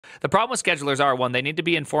The problem with schedulers are, one, they need to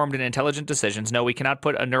be informed and intelligent decisions. No, we cannot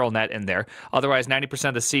put a neural net in there. Otherwise, 90%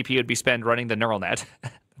 of the CPU would be spent running the neural net.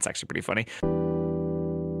 That's actually pretty funny.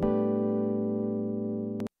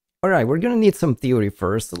 Alright, we're gonna need some theory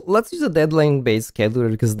first. Let's use a deadline-based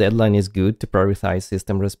scheduler because deadline is good to prioritize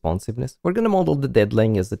system responsiveness. We're gonna model the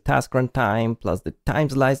deadline as the task runtime plus the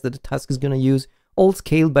time slice that the task is gonna use, all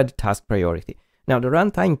scaled by the task priority. Now, the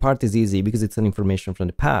runtime part is easy because it's an information from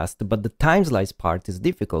the past, but the time slice part is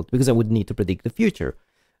difficult because I would need to predict the future.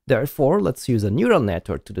 Therefore, let's use a neural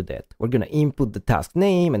network to do that. We're going to input the task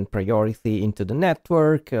name and priority into the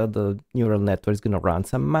network. The neural network is going to run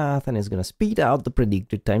some math and it's going to spit out the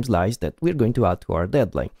predicted time slice that we're going to add to our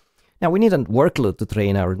deadline. Now, we need a workload to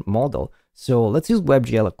train our model. So let's use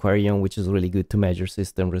WebGL Aquarium, which is really good to measure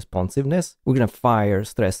system responsiveness. We're going to fire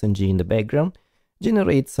StressNG in the background,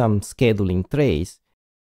 generate some scheduling trace.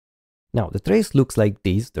 Now, the trace looks like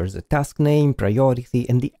this. There's a task name, priority,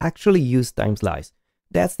 and the actually used time slice.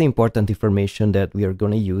 That's the important information that we are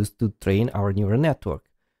going to use to train our neural network.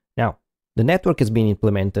 Now, the network has been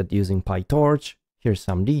implemented using PyTorch. Here's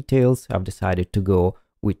some details. I've decided to go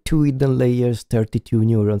with 2 hidden layers, 32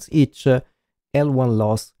 neurons each, L1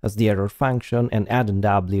 loss as the error function, and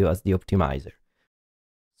AddNW as the optimizer.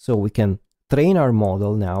 So we can train our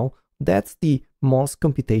model now. That's the most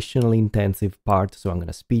computationally intensive part, so I'm going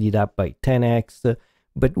to speed it up by 10x.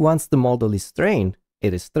 But once the model is trained,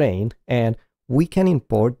 it is trained, and we can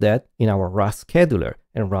import that in our Rust scheduler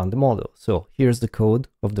and run the model. So here's the code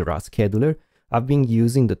of the Rust scheduler. I've been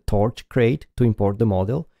using the torch crate to import the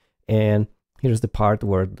model. And here's the part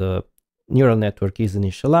where the neural network is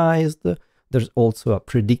initialized. There's also a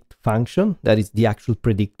predict function that is the actual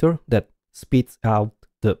predictor that spits out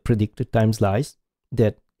the predicted time slice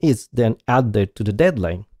that is then added to the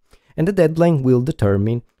deadline. And the deadline will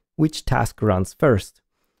determine which task runs first.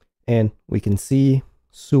 And we can see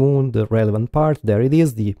soon the relevant part. There it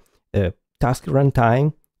is, the task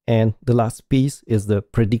runtime, and the last piece is the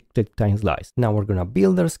predicted time slice. Now we're gonna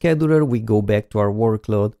build our scheduler, we go back to our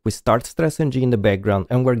workload, we start StressNG in the background,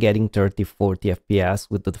 and we're getting 30-40 FPS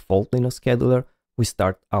with the default Linux scheduler. We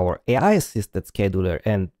start our AI-assisted scheduler,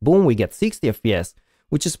 and boom, we get 60 FPS,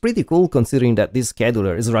 which is pretty cool considering that this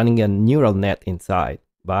scheduler is running a neural net inside.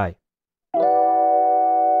 Bye.